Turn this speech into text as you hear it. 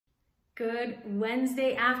Good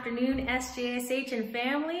Wednesday afternoon, SJSH and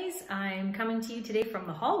families. I'm coming to you today from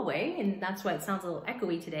the hallway, and that's why it sounds a little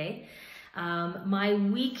echoey today. My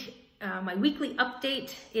weekly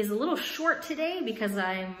update is a little short today because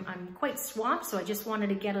I'm quite swamped, so I just wanted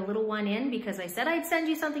to get a little one in because I said I'd send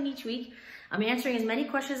you something each week. I'm answering as many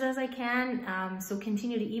questions as I can, so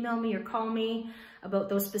continue to email me or call me about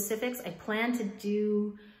those specifics. I plan to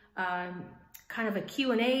do kind of a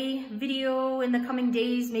Q&A video in the coming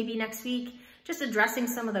days, maybe next week, just addressing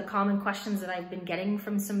some of the common questions that I've been getting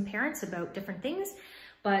from some parents about different things.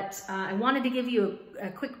 But I wanted to give you a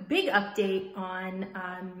quick big update on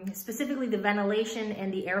specifically the ventilation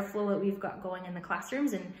and the airflow that we've got going in the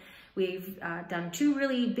classrooms. And we've done two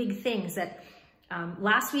really big things that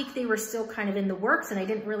last week they were still kind of in the works, and I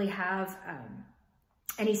didn't really have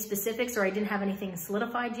any specifics, or I didn't have anything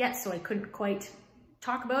solidified yet, so I couldn't quite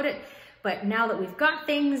talk about it. But now that we've got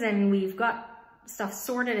things and we've got stuff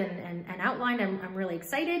sorted and outlined, I'm really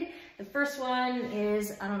excited. The first one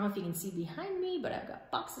is, I don't know if you can see behind me, but I've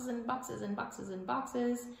got boxes and boxes and boxes and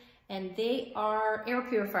boxes, and they are air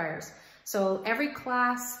purifiers. So every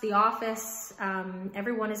class, the office,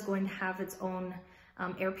 everyone is going to have its own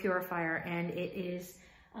air purifier, and it is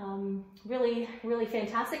really, really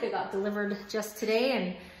fantastic. It got delivered just today,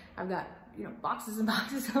 and I've got boxes and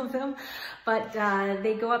boxes of them, but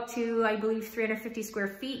they go up to, I believe, 350 square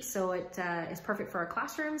feet, so it is perfect for our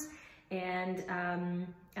classrooms, and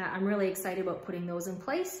I'm really excited about putting those in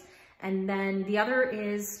place. And then the other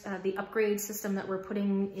is the upgrade system that we're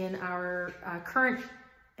putting in our current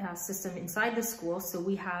system inside the school. So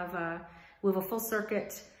we have a full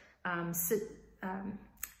circuit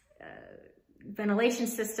ventilation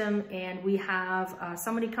system, and we have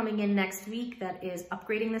somebody coming in next week that is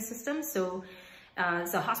upgrading the system. So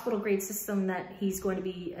it's a hospital grade system that he's going to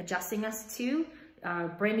be adjusting us to.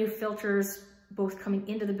 Brand new filters, both coming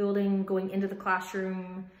into the building, going into the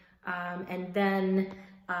classroom, and then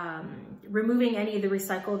removing any of the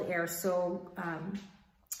recycled air. So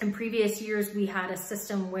in previous years, we had a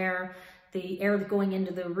system where the air going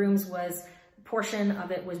into the rooms was, a portion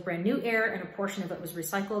of it was brand new air and a portion of it was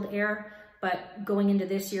recycled air. But going into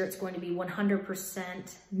this year, it's going to be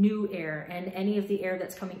 100% new air, and any of the air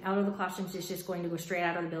that's coming out of the classrooms is just going to go straight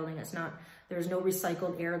out of the building. There's no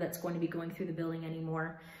recycled air that's going to be going through the building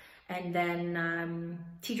anymore. And then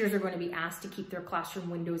teachers are going to be asked to keep their classroom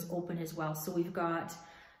windows open as well. So we've got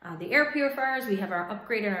the air purifiers, we have our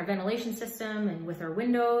upgrade in our ventilation system, and with our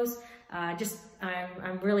windows.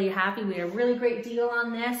 I'm really happy. We had a really great deal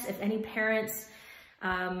on this. If any parents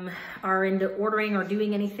are into ordering or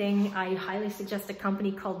doing anything, I highly suggest a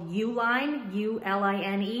company called Uline,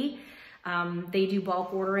 U-L-I-N-E. They do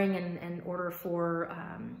bulk ordering and order for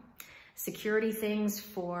security things,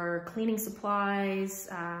 for cleaning supplies,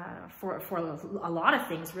 for a lot of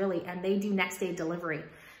things really, and they do next day delivery.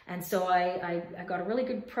 And so I got a really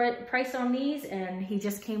good price on these, and he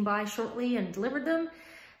just came by shortly and delivered them.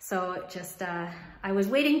 So it just, I was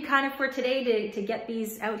waiting kind of for today to get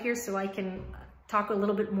these out here so I can talk a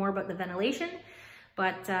little bit more about the ventilation,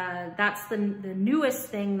 but that's the newest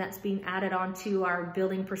thing that's being added onto our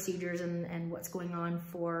building procedures and what's going on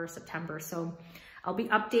for September. So I'll be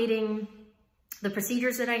updating the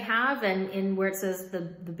procedures that I have, and in where it says the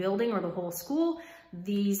building or the whole school,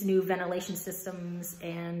 these new ventilation systems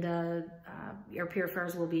and air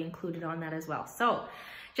purifiers will be included on that as well. So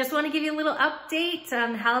just want to give you a little update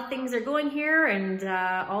on how things are going here, and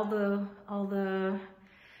all the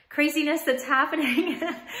craziness that's happening.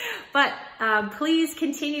 But please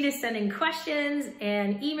continue to send in questions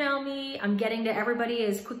and email me. I'm getting to everybody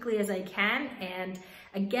as quickly as I can. And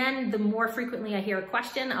again, the more frequently I hear a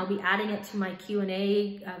question, I'll be adding it to my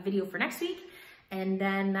Q&A video for next week. And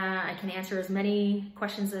then I can answer as many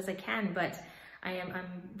questions as I can. But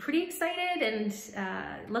I'm pretty excited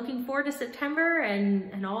and looking forward to September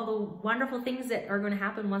and all the wonderful things that are going to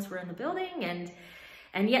happen once we're in the building,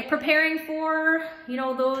 and yet preparing for,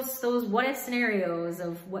 those what if scenarios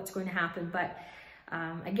of what's going to happen. But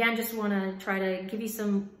again, just want to try to give you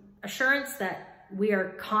some assurance that we are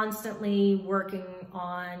constantly working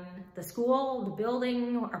on the school, the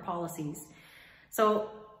building, our policies. So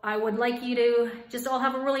I would like you to just all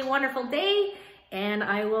have a really wonderful day, and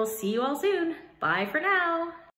I will see you all soon. Bye for now.